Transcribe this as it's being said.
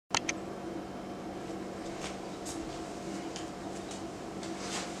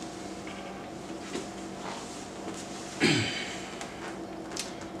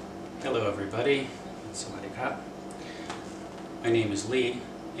Hello everybody, Sawadee-krap. My name is Lee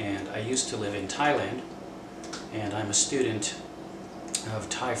and I used to live in Thailand and I'm a student of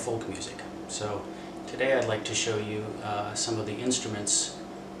Thai folk music. So today I'd like to show you some of the instruments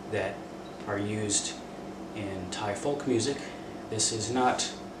that are used in Thai folk music. This is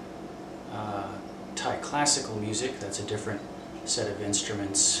not Thai classical music, that's a different set of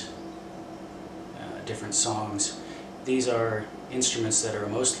instruments, different songs. These are instruments that are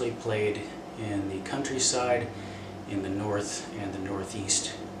mostly played in the countryside, in the north and the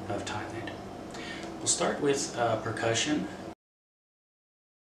northeast of Thailand. We'll start with percussion.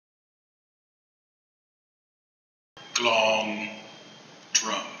 Glong,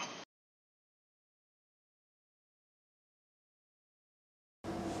 drum.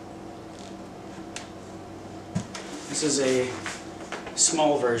 This is a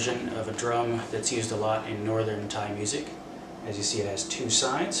small version of a drum that's used a lot in northern Thai music. As you see, it has two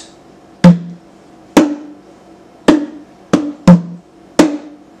sides.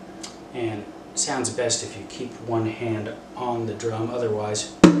 And it sounds best if you keep one hand on the drum,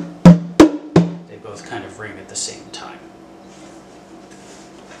 otherwise they both kind of ring at the same time.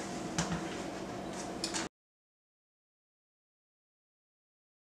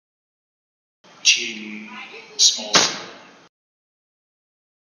 Chin, small.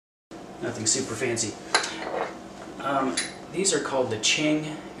 Nothing super fancy. These are called the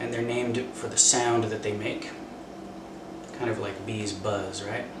ching, and they're named for the sound that they make. Kind of like bees buzz,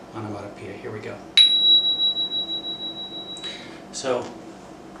 right? Onomatopoeia. Here we go. So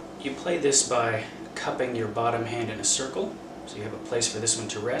you play this by cupping your bottom hand in a circle, so you have a place for this one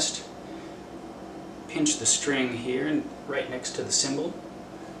to rest. Pinch the string here and right next to the cymbal,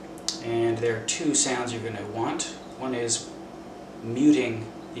 and there are two sounds you're going to want. One is muting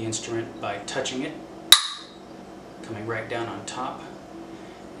the instrument by touching it, coming right down on top,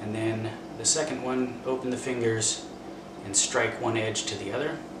 and then the second one, open the fingers and strike one edge to the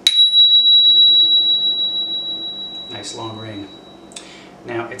other. Nice long ring.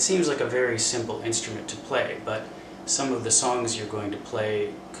 Now it seems like a very simple instrument to play, but some of the songs you're going to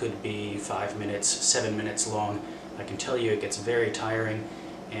play could be 5 minutes, 7 minutes long. I can tell you it gets very tiring,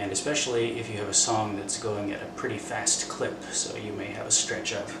 and especially if you have a song that's going at a pretty fast clip, so you may have a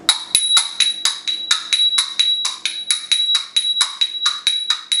stretch of.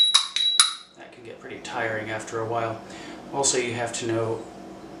 That can get pretty tiring after a while. Also, you have to know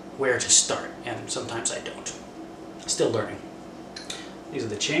where to start, and sometimes I don't. Still learning. These are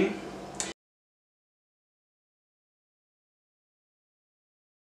the ching.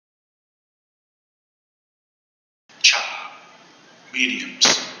 Cha,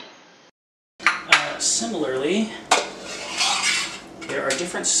 mediums. Similarly, there are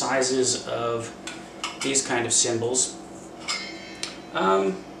different sizes of these kind of cymbals.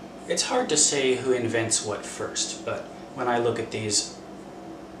 It's hard to say who invents what first, but when I look at these,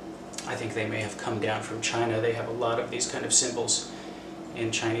 I think they may have come down from China. They have a lot of these kind of cymbals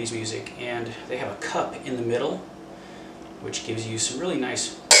in Chinese music, and they have a cup in the middle, which gives you some really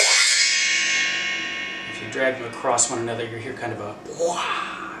nice. If you drag them across one another, you hear kind of a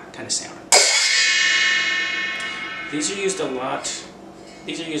wah kind of sound. These are used a lot.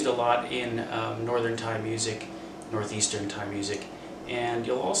 These are used a lot in northern Thai music, northeastern Thai music, and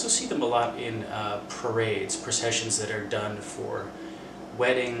you'll also see them a lot in parades, processions that are done for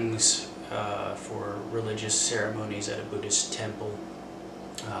weddings, for religious ceremonies at a Buddhist temple.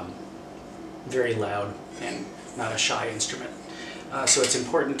 Very loud and not a shy instrument. So it's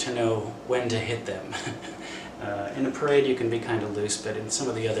important to know when to hit them. In a parade you can be kind of loose, but in some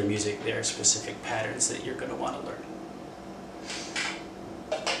of the other music there are specific patterns that you're going to want to learn.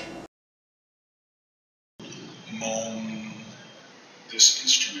 Mom, this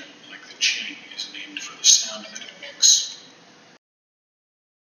instrument, like the ching, is named for the sound that it makes.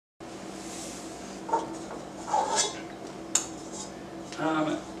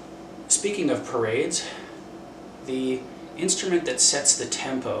 Speaking of parades, the instrument that sets the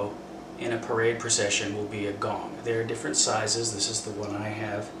tempo in a parade procession will be a gong. There are different sizes. This is the one I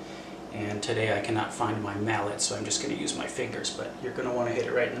have, and today I cannot find my mallet, so I'm just going to use my fingers, but you're going to want to hit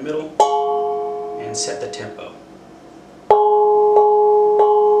it right in the middle and set the tempo.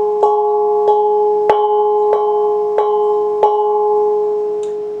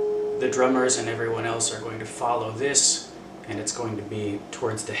 The drummers and everyone else are going to follow this, and it's going to be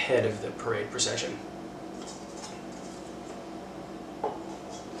towards the head of the parade procession.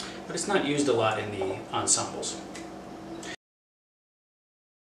 But it's not used a lot in the ensembles.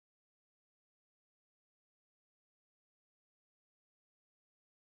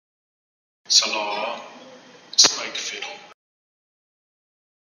 Salaw, spike fiddle.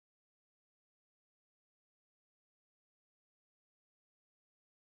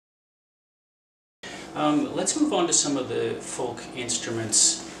 Let's move on to some of the folk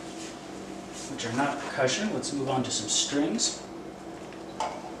instruments which are not percussion. Let's move on to some strings.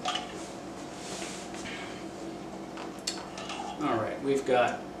 Alright, we've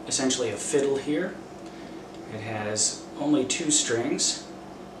got essentially a fiddle here. It has only 2 strings,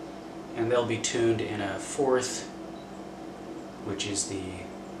 and they'll be tuned in a fourth, which is the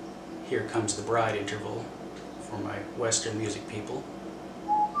Here Comes the Bride interval for my Western music people.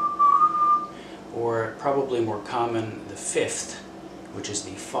 Or probably more common, the fifth, which is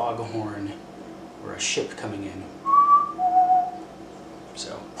the foghorn, or a ship coming in.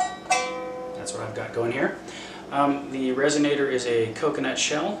 So that's what I've got going here. The resonator is a coconut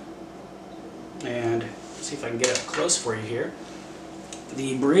shell, and let's see if I can get up close for you here.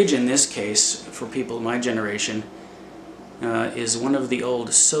 The bridge in this case, for people of my generation, is one of the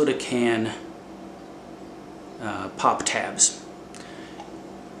old soda can pop tabs.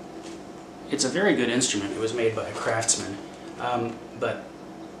 It's a very good instrument. It was made by a craftsman, but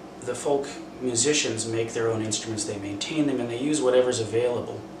the folk musicians make their own instruments, they maintain them, and they use whatever's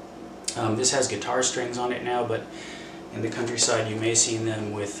available. This has guitar strings on it now, but in the countryside you may see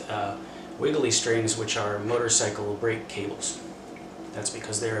them with wiggly strings, which are motorcycle brake cables. That's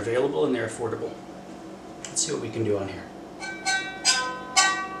because they're available and they're affordable. Let's see what we can do on here.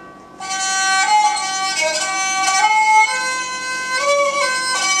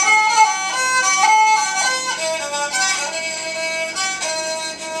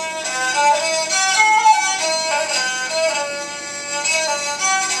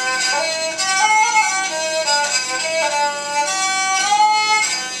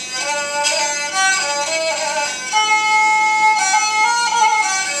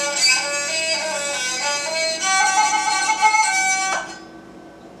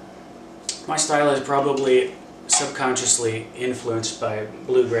 My style is probably subconsciously influenced by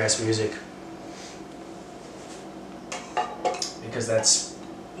bluegrass music, because that's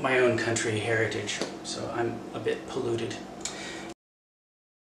my own country heritage, so I'm a bit polluted.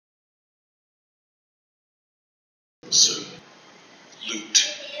 So,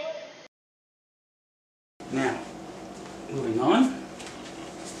 lute. Now, moving on.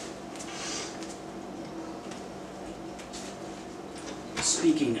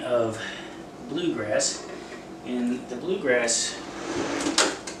 Speaking of bluegrass, in the bluegrass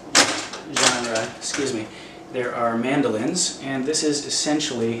genre, there are mandolins, and this is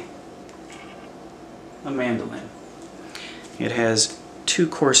essentially a mandolin. It has 2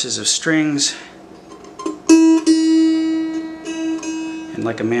 courses of strings, and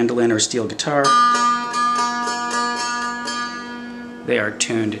like a mandolin or steel guitar, they are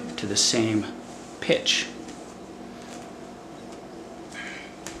tuned to the same pitch.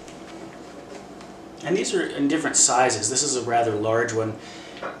 And these are in different sizes. This is a rather large one.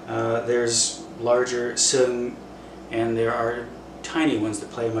 There's larger, some, and there are tiny ones that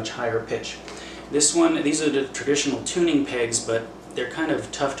play a much higher pitch. This one, these are the traditional tuning pegs, but they're kind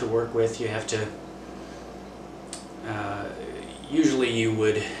of tough to work with. You have to, usually you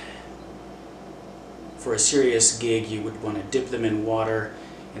would, for a serious gig, you would want to dip them in water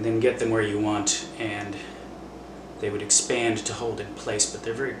and then get them where you want, and they would expand to hold in place, but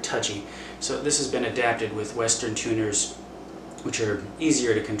they're very touchy. So this has been adapted with Western tuners, which are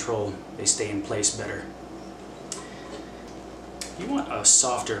easier to control. They stay in place better. You want a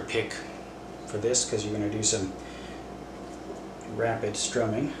softer pick for this because you're going to do some rapid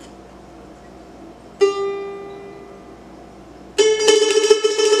strumming.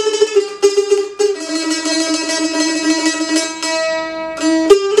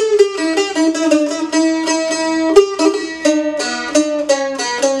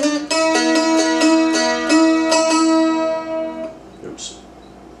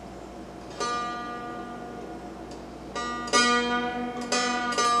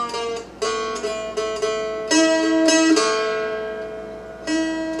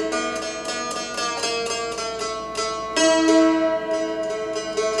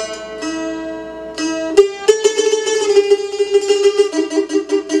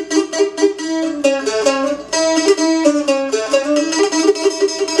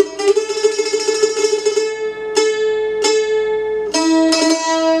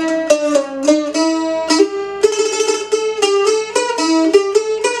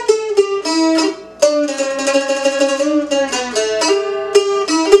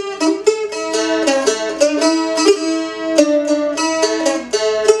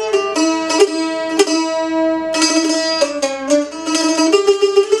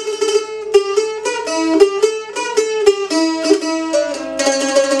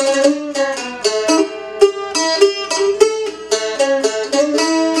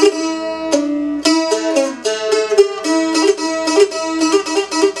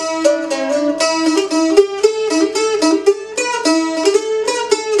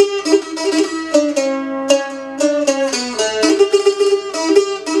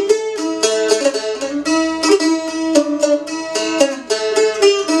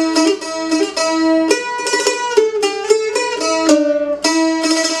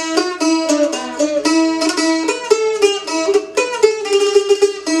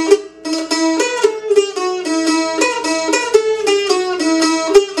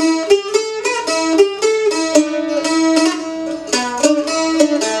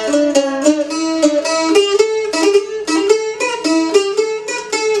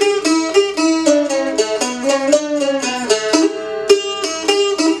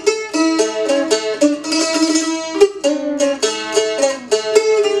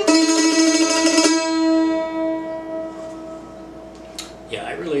 Yeah,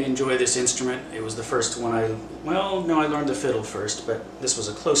 I really enjoy this instrument. It was the first one I learned the fiddle first, but this was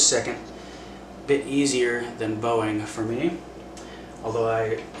a close second. A bit easier than bowing for me, although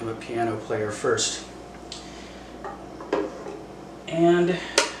I am a piano player first. And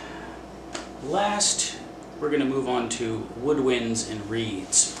last, we're going to move on to woodwinds and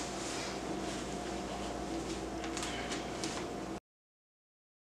reeds.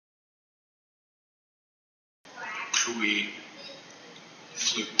 Kui,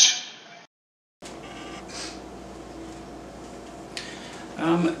 flute.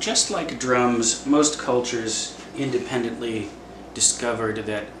 Just like drums, most cultures independently discovered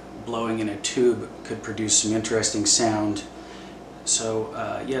that blowing in a tube could produce some interesting sound. So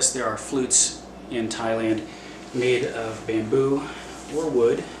yes, there are flutes in Thailand made of bamboo or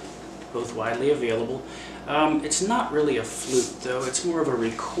wood, both widely available. It's not really a flute though, it's more of a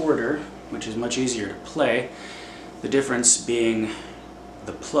recorder, which is much easier to play. The difference being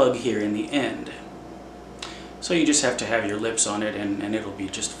the plug here in the end. So you just have to have your lips on it and it'll be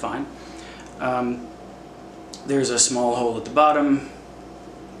just fine. There's a small hole at the bottom,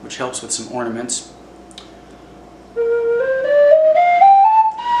 which helps with some ornaments.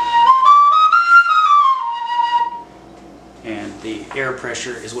 And the air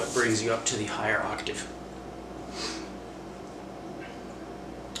pressure is what brings you up to the higher octave.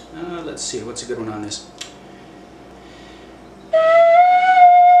 Let's see, what's a good one on this?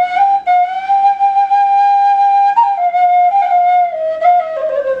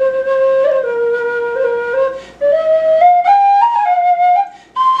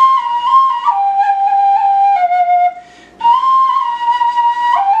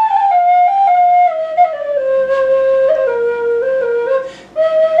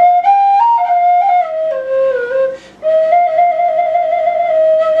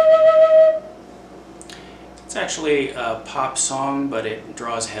 It's actually a pop song, but it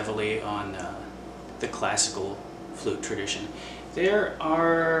draws heavily on the classical flute tradition. There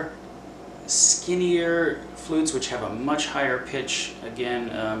are skinnier flutes which have a much higher pitch,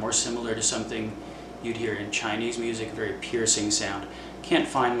 again more similar to something you'd hear in Chinese music, a very piercing sound. Can't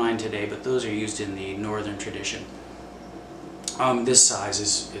find mine today, but those are used in the northern tradition. This size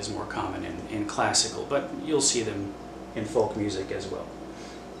is more common in classical, but you'll see them in folk music as well.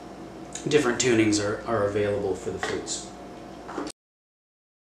 Different tunings are available for the flutes.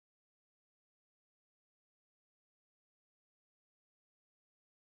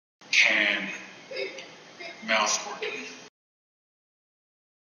 Can, mouth organ.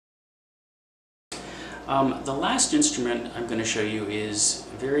 The last instrument I'm going to show you is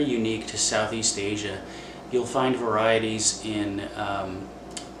very unique to Southeast Asia. You'll find varieties in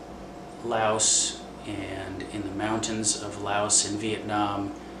Laos and in the mountains of Laos and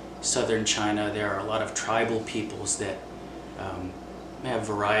Vietnam, southern China. There are a lot of tribal peoples that have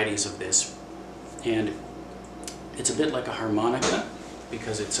varieties of this. And it's a bit like a harmonica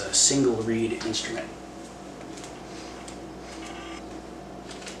because it's a single reed instrument.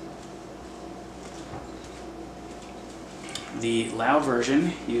 The Lao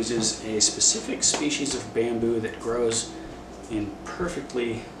version uses a specific species of bamboo that grows in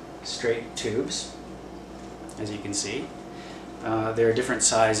perfectly straight tubes, as you can see. There are different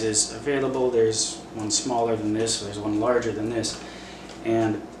sizes available. There's one smaller than this, there's one larger than this,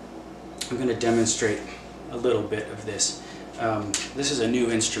 and I'm going to demonstrate a little bit of this. This is a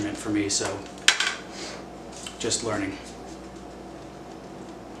new instrument for me, so just learning.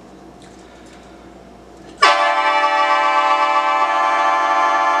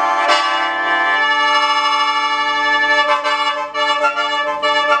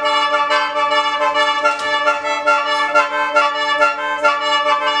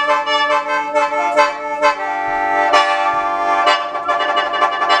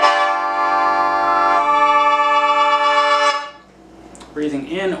 Breathing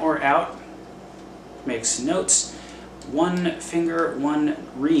in or out makes notes. One finger, one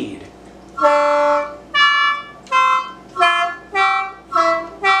reed.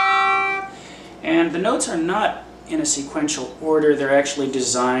 And the notes are not in a sequential order. They're actually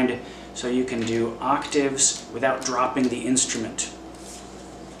designed so you can do octaves without dropping the instrument.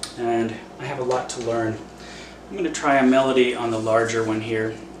 And I have a lot to learn. I'm going to try a melody on the larger one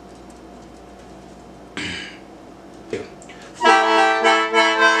here.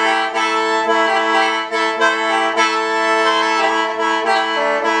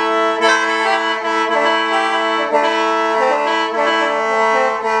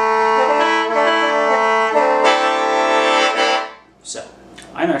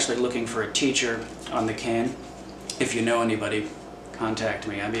 I'm actually looking for a teacher on the can. If you know anybody, contact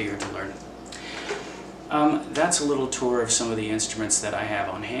me. I'm eager to learn. That's a little tour of some of the instruments that I have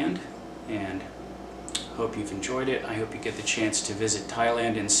on hand, and hope you've enjoyed it. I hope you get the chance to visit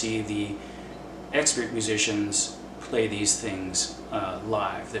Thailand and see the expert musicians play these things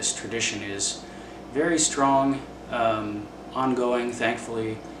live. This tradition is very strong, ongoing,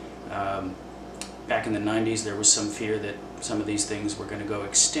 thankfully. Back in the 90s there was some fear that some of these things were going to go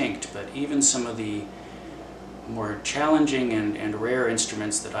extinct, but even some of the more challenging and rare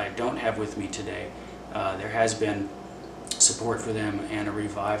instruments that I don't have with me today, there has been support for them and a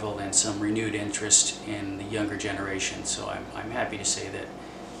revival and some renewed interest in the younger generation. So I'm happy to say that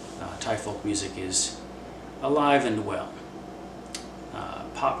Thai folk music is alive and well.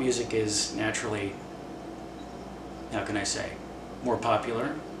 Pop music is naturally, how can I say, more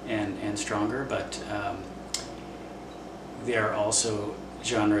popular and stronger, but there are also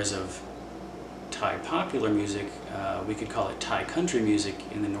genres of Thai popular music, we could call it Thai country music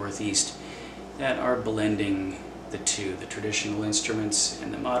in the Northeast, that are blending the two, the traditional instruments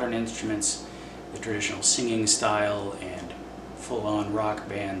and the modern instruments, the traditional singing style and full-on rock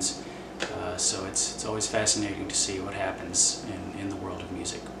bands. So it's always fascinating to see what happens in the world of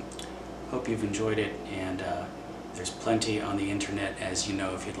music. Hope you've enjoyed it, and there's plenty on the internet, as you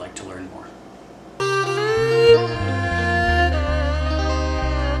know, if you'd like to learn more.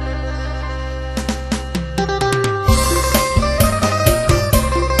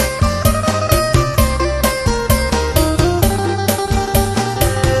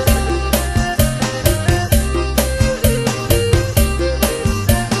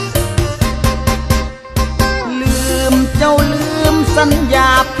สัญญา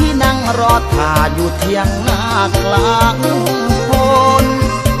พี่นั่งรอท่าอยู่เที่ยงหน้ากลางโพน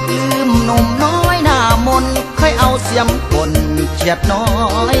ลืมหนุ่มน้อยหน้ามนเคยเอาเสียมกลเฉียดน้อ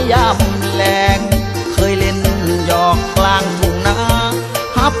ยยามแลงเคยเล่นหยอกกลางทุ่งนา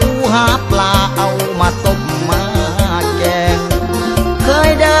หาปูหาปลาเอามาต้มมาแกงเค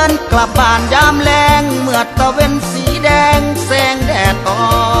ยเดินกลับบ้านยามแลง